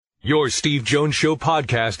Your Steve Jones Show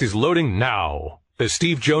podcast is loading now. The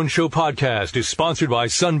Steve Jones Show podcast is sponsored by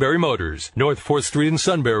Sunbury Motors, North 4th Street in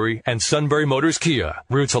Sunbury, and Sunbury Motors Kia,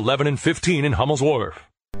 routes 11 and 15 in Hummel's Wharf.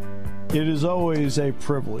 It is always a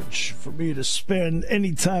privilege for me to spend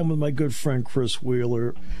any time with my good friend Chris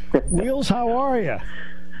Wheeler. Wheels, how are you?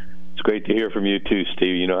 It's great to hear from you too,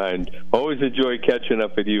 Steve. You know, I always enjoy catching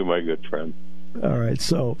up with you, my good friend. All right,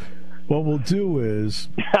 so what we'll do is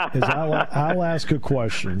I'll ask a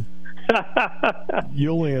question.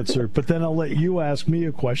 You'll answer, but then I'll let you ask me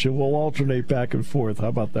a question. We'll alternate back and forth. How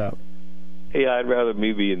about that? Yeah, I'd rather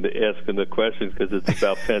me be asking the questions because it's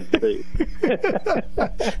about Penn State.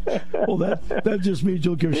 Well, that just means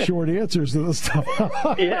you'll give short answers to this stuff.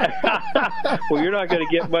 Yeah. Well, you're not going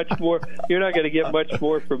to get much more. You're not going to get much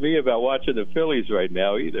more from me about watching the Phillies right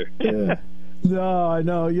now either. Yeah. No, I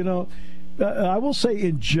know. You know, I will say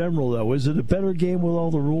in general, though, is it a better game with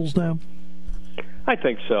all the rules now? I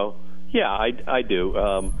think so. Yeah, I do.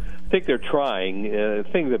 I think they're trying. The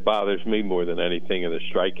thing that bothers me more than anything are the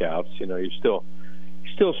strikeouts. You know, you still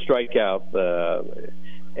strike out.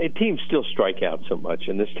 Teams still strike out so much,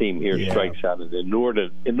 and this team here strikes out an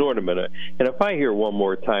inordinate. And if I hear one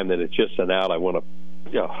more time that it's just an out, I want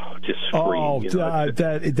to just scream. Oh,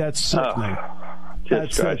 that's sickening.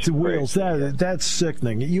 That's Wheels. That's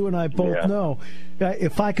sickening. You and I both know.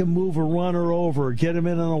 If I can move a runner over, get him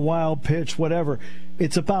in on a wild pitch, whatever,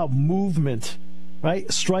 it's about movement, right?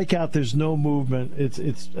 Strikeout, there's no movement.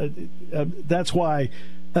 That's why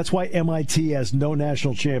MIT has no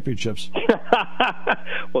national championships.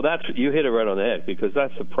 Well, you hit it right on the head, because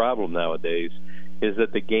that's the problem nowadays. Is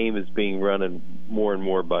that the game is being run more and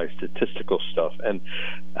more by statistical stuff. And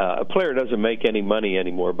a player doesn't make any money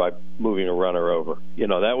anymore by moving a runner over. You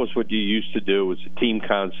know, that was what you used to do. It was a team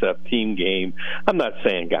concept, team game. I'm not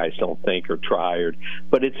saying guys don't think or try,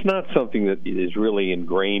 but it's not something that is really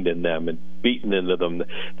ingrained in them and beaten into them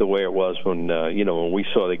the way it was when we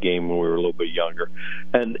saw the game when we were a little bit younger.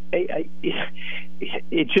 And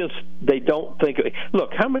it just, they don't think.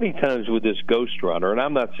 Look, how many times with this ghost runner, and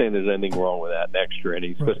I'm not saying there's anything wrong with that in extra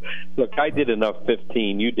innings, but look, I did enough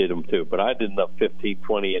 15, you did them too, but I did enough 15,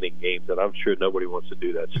 20 inning games, and I'm sure nobody wants to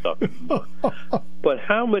do that stuff anymore. But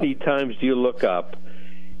how many times do you look up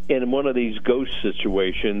in one of these ghost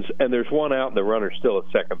situations and there's one out and the runner's still at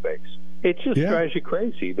second base? It just drives you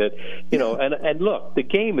crazy that, and look, the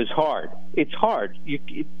game is hard. It's hard.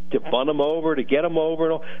 To bunt them over, to get them over,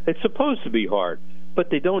 and all, it's supposed to be hard, but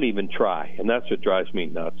they don't even try, and that's what drives me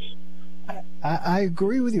nuts. I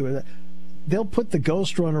agree with you. They'll put the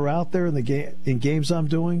ghost runner out there in games I'm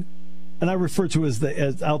doing, and I refer to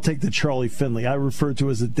as I'll take the Charlie Finley. I refer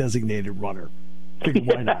to as a designated runner.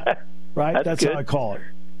 Why not? Right? That's how I call it.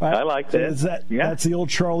 Right? I like that. That's the old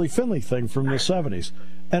Charlie Finley thing from the 70s.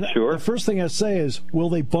 And the first thing I say is, will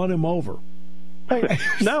they bunt him over?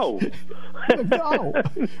 No. No.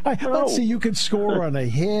 Let's see, you can score on a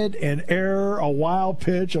hit, an error, a wild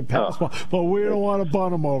pitch, a pass ball, but we don't want to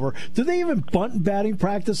bunt him over. Do they even bunt in batting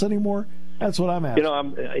practice anymore? That's what I'm asking.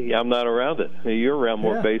 I'm not around it. You're around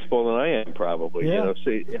more baseball than I am, probably. Yeah.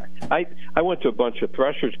 See, I went to a bunch of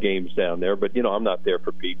Threshers games down there, but I'm not there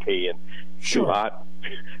for BP and too hot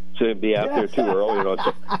to be out there too early.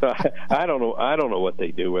 So I don't know what they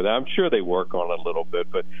do with it. I'm sure they work on it a little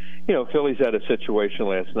bit, but Phillies had a situation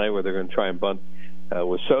last night where they're going to try and bunt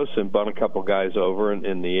with Sosa and bunt a couple guys over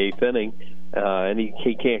in the eighth inning, and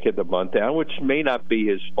he can't get the bunt down, which may not be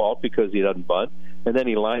his fault because he doesn't bunt. And then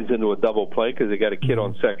he lines into a double play because they got a kid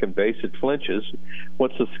on second base. It flinches.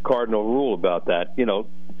 What's the cardinal rule about that?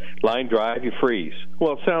 Line drive, you freeze.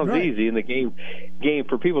 Well, it sounds easy in the game.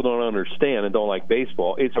 For people who don't understand and don't like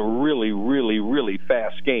baseball, it's a really, really, really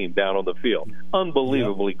fast game down on the field.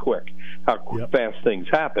 Unbelievably quick how fast things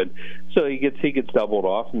happen. So he gets doubled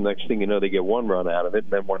off, and next thing you know, they get one run out of it,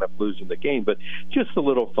 and then wind up losing the game. But just the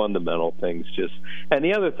little fundamental things. And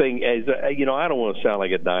the other thing is, I don't want to sound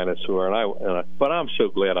like a dinosaur, but I'm so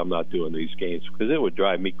glad I'm not doing these games because it would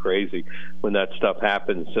drive me crazy when that stuff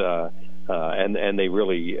happens. And they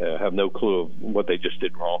really have no clue of what they just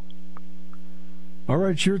did wrong. All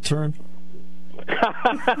right, your turn.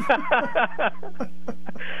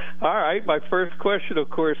 All right, my first question, of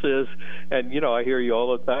course, is, and I hear you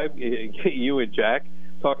all the time, you and Jack,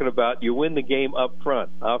 talking about you win the game up front,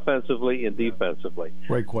 offensively and defensively.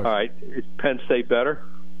 Great question. All right, is Penn State better?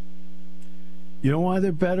 You know why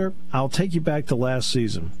they're better? I'll take you back to last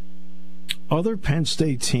season. Other Penn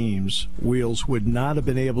State teams, Wheels, would not have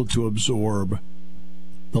been able to absorb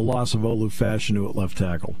the loss of Olu Fashanu at left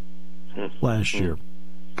tackle last year.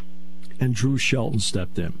 And Drew Shelton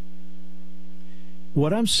stepped in.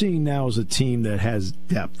 What I'm seeing now is a team that has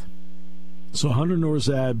depth. So Hunter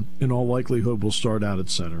Norzad, in all likelihood, will start out at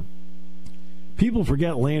center. People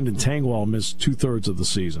forget Landon Tangwall missed 2/3 of the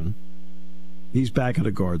season. He's back at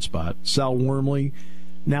a guard spot. Sal Wormley,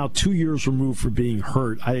 now 2 years removed from being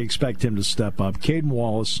hurt, I expect him to step up. Caden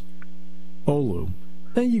Wallace, Olu.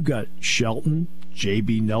 Then you've got Shelton,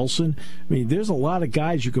 J.B. Nelson. I mean, there's a lot of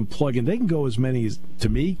guys you can plug in. They can go as many as, to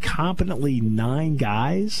me, competently 9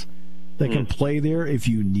 guys that can play there if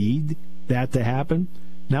you need that to happen.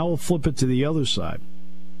 Now we'll flip it to the other side.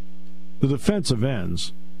 The defensive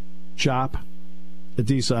ends, Chop,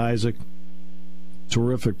 Adisa Isaac,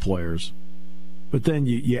 terrific players. But then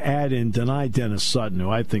you add in Dennis Sutton, who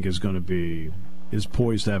I think is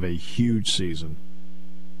poised to have a huge season.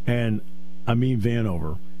 And Amin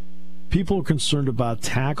Vanover. People are concerned about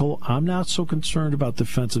tackle. I'm not so concerned about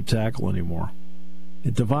defensive tackle anymore.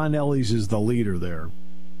 And Devon Ellies is the leader there.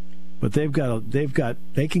 But they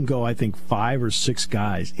can go, I think, 5 or 6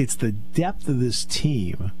 guys. It's the depth of this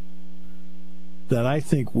team that I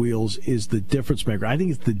think, Wheels, is the difference maker. I think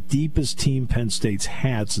it's the deepest team Penn State's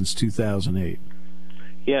had since 2008.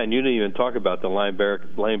 Yeah, and you didn't even talk about the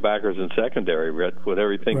linebackers and secondary, Brett, with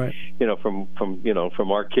everything, right.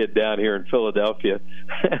 From our kid down here in Philadelphia,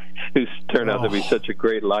 who's turned out to be such a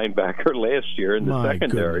great linebacker last year in the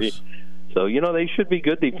secondary. Goodness. So, they should be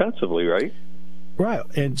good defensively, right? Right,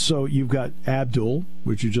 and so you've got Abdul,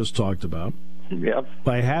 which you just talked about. Yeah.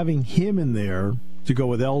 By having him in there to go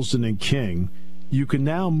with Elston and King, you can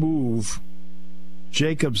now move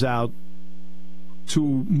Jacobs out to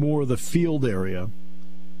more of the field area,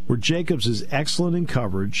 where Jacobs is excellent in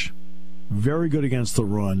coverage, very good against the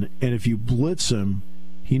run, and if you blitz him,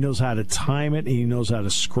 he knows how to time it and he knows how to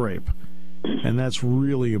scrape, and that's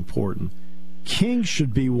really important. King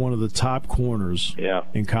should be one of the top corners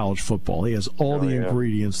in college football. He has all the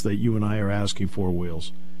ingredients that you and I are asking for,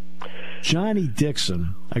 Wheels. Johnny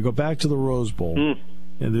Dixon, I go back to the Rose Bowl,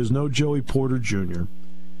 and there's no Joey Porter Jr.,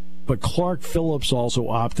 but Clark Phillips also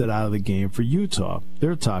opted out of the game for Utah,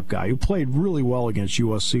 their top guy, who played really well against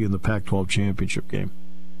USC in the Pac-12 championship game.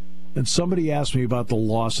 And somebody asked me about the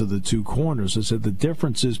loss of the 2 corners. I said the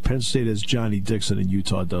difference is Penn State has Johnny Dixon and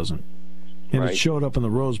Utah doesn't. And It showed up in the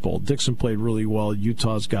Rose Bowl. Dixon played really well.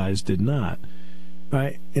 Utah's guys did not.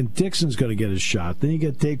 Right? And Dixon's going to get his shot. Then you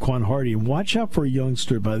get Daquan Hardy. And watch out for a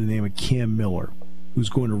youngster by the name of Cam Miller, who's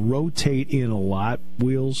going to rotate in a lot,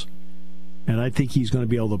 Wheels. And I think he's going to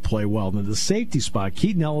be able to play well. Now, the safety spot,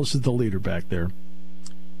 Keaton Ellis is the leader back there.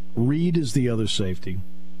 Reed is the other safety.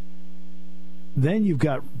 Then you've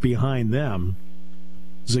got behind them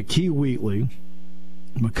Zakee Wheatley,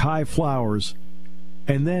 Mekhi Flowers,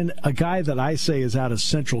 and then a guy that I say is out of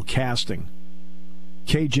central casting,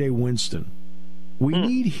 KJ Winston. We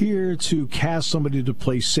need here to cast somebody to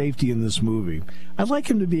play safety in this movie. I'd like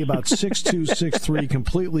him to be about 6'2", 6'3",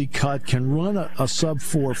 completely cut, can run a sub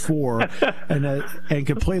 4.4, and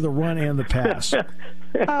can play the run and the pass.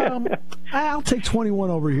 I'll take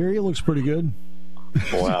 21 over here. He looks pretty good.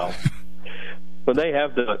 Wow. But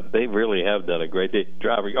they really have done a great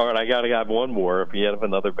job. All right, I got to have one more. If you have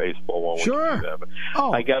another baseball one, sure.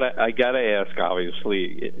 I gotta ask.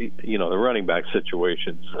 Obviously, the running back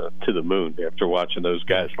situation's to the moon after watching those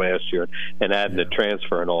guys last year and adding the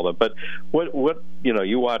transfer and all that. But what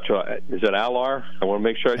you watch? Is it Aller? I want to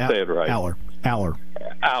make sure I say it right. Aller.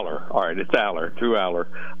 All right, it's Aller. Drew Aller.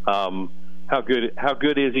 How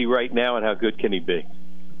good is he right now, and how good can he be?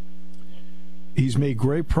 He's made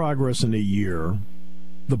great progress in a year.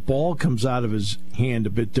 The ball comes out of his hand a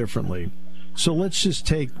bit differently. So let's just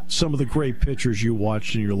take some of the great pitchers you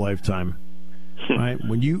watched in your lifetime. Right?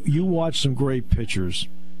 When you watch some great pitchers,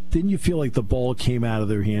 didn't you feel like the ball came out of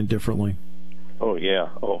their hand differently? Oh yeah.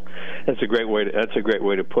 Oh, that's a great way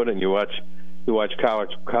to put it. And you watch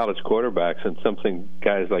college quarterbacks, and something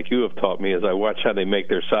guys like you have taught me is I watch how they make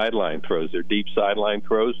their sideline throws, their deep sideline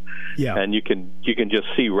throws. Yeah. And you can just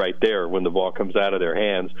see right there when the ball comes out of their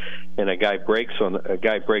hands, and a guy breaks on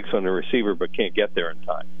the receiver but can't get there in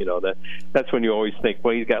time. That's when you always think,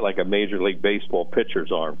 well, he's got like a Major League Baseball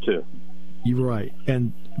pitcher's arm too. You're right.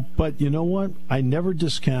 But you know what? I never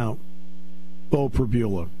discount Bo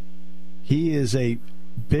Prabula. He is a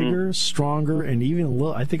bigger, stronger, and even a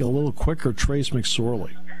little quicker Trace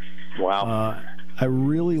McSorley. Wow. I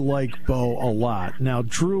really like Bo a lot. Now,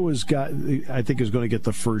 Drew is going to get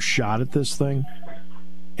the first shot at this thing,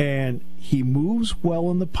 and he moves well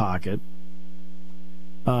in the pocket.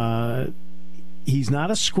 He's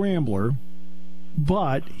not a scrambler,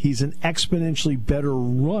 but he's an exponentially better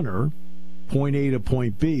runner, point A to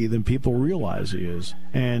point B, than people realize he is.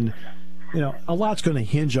 And, a lot's going to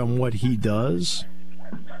hinge on what he does.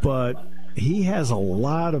 But he has a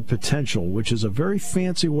lot of potential, which is a very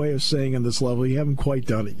fancy way of saying in this level, you haven't quite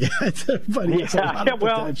done it yet, but he has a lot of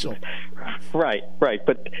potential. Right.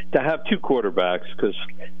 But to have two quarterbacks, because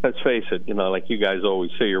let's face it, like you guys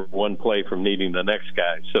always say, you're one play from needing the next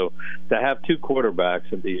guy. So to have two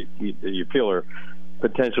quarterbacks and you feel are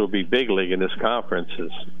potential to be big league in this conference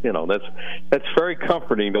is, that's very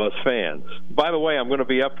comforting to us fans. By the way, I'm going to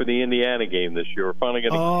be up for the Indiana game this year. We're finally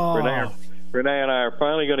going to Renee and I are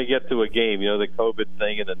finally going to get to a game. The COVID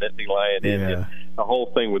thing and the Nittany Lion Indian, the whole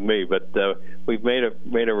thing with me. But we've made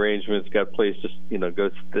arrangements, got a place to go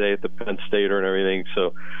stay at the Penn Stater and everything.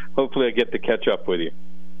 So hopefully I get to catch up with you.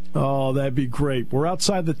 Oh, that'd be great. We're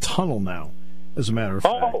outside the tunnel now, as a matter of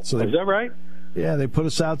fact. Oh, so is that right? Yeah, they put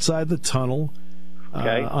us outside the tunnel.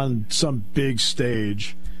 Okay. On some big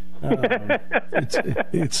stage.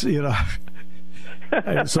 It's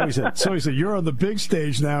So he said, "You're on the big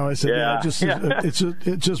stage now." I said,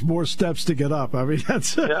 It's just more steps to get up. I mean,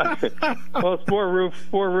 that's well, it's more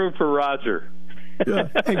room for Roger. Yeah,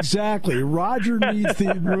 exactly. Roger needs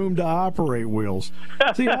the room to operate, Wheels.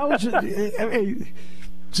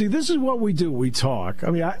 See, this is what we do. We talk. I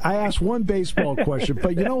mean, I asked one baseball question,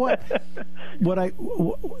 but you know what?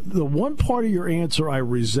 The one part of your answer I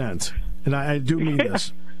resent, and I do mean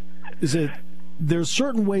this, is that there's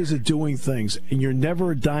certain ways of doing things, and you're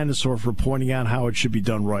never a dinosaur for pointing out how it should be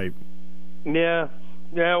done right. Yeah.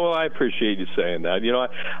 Well, I appreciate you saying that.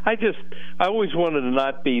 I always wanted to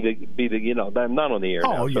not be the I'm not on the air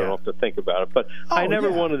now, so I don't have to think about it. But I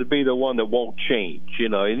never wanted to be the one that won't change.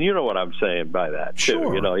 And you know what I'm saying by that too.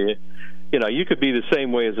 Sure. You could be the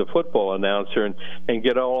same way as a football announcer and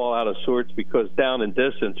get all out of sorts because down in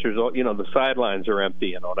distance, there's the sidelines are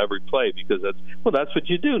empty and on every play because that's what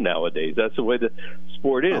you do nowadays. That's the way the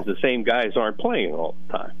sport is. The same guys aren't playing all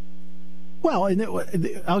the time. Well,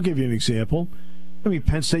 and I'll give you an example. I mean,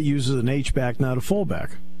 Penn State uses an H-back, not a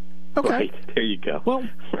fullback. Okay. Right. There you go. Well,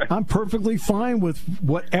 I'm perfectly fine with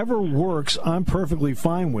whatever works. I'm perfectly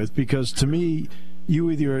fine with because to me,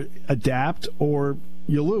 you either adapt or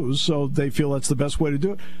you lose. So they feel that's the best way to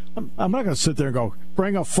do it. I'm not going to sit there and go,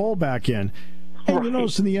 bring a fullback in. And you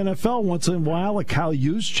notice in the NFL, once in a while, a Kyle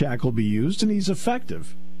Juszczyk will be used, and he's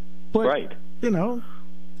effective. But,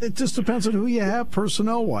 it just depends on who you have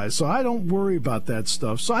personnel-wise. So I don't worry about that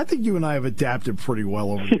stuff. So I think you and I have adapted pretty well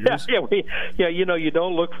over the years. You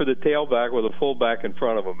don't look for the tailback with a fullback in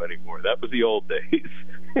front of him anymore. That was the old days.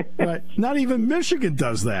 Right. Not even Michigan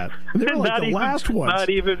does that. They're like the last ones. Not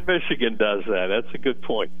even Michigan does that. That's a good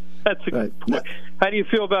point. Good point. How do you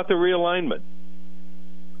feel about the realignment?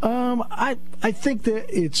 I think that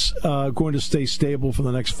it's going to stay stable for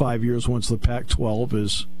the next 5 years once the Pac-12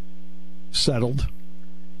 is settled.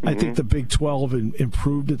 I think the Big 12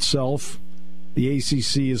 improved itself. The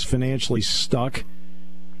ACC is financially stuck.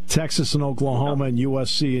 Texas and Oklahoma and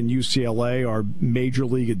USC and UCLA are major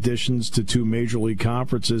league additions to two major league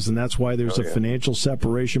conferences, and that's why there's a financial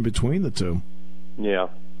separation between the two. Yeah.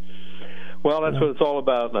 Well, that's what it's all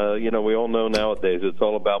about. We all know nowadays it's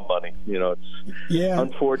all about money.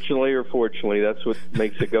 Unfortunately or fortunately, that's what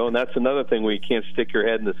makes it go. And that's another thing where you can't stick your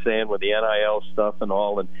head in the sand with the NIL stuff and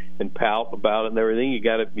all and pout about it and everything. You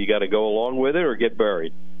got to go along with it or get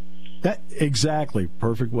buried. Exactly.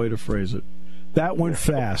 Perfect way to phrase it. That went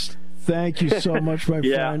fast. Thank you so much, my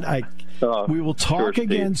friend. We will talk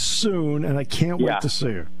again soon, and I can't wait to see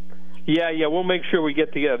you. Yeah, we'll make sure we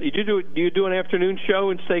get together. Do you do an afternoon show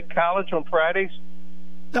in State College on Fridays?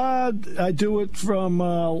 I do it from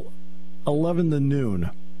 11 to noon.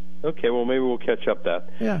 Okay, well, maybe we'll catch up that.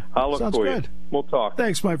 Yeah, I'll look for you. We'll talk.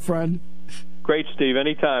 Thanks, my friend. Great, Steve.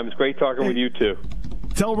 Anytime. It's great talking with you, too.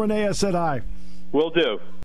 Tell Renee I said hi. Will do.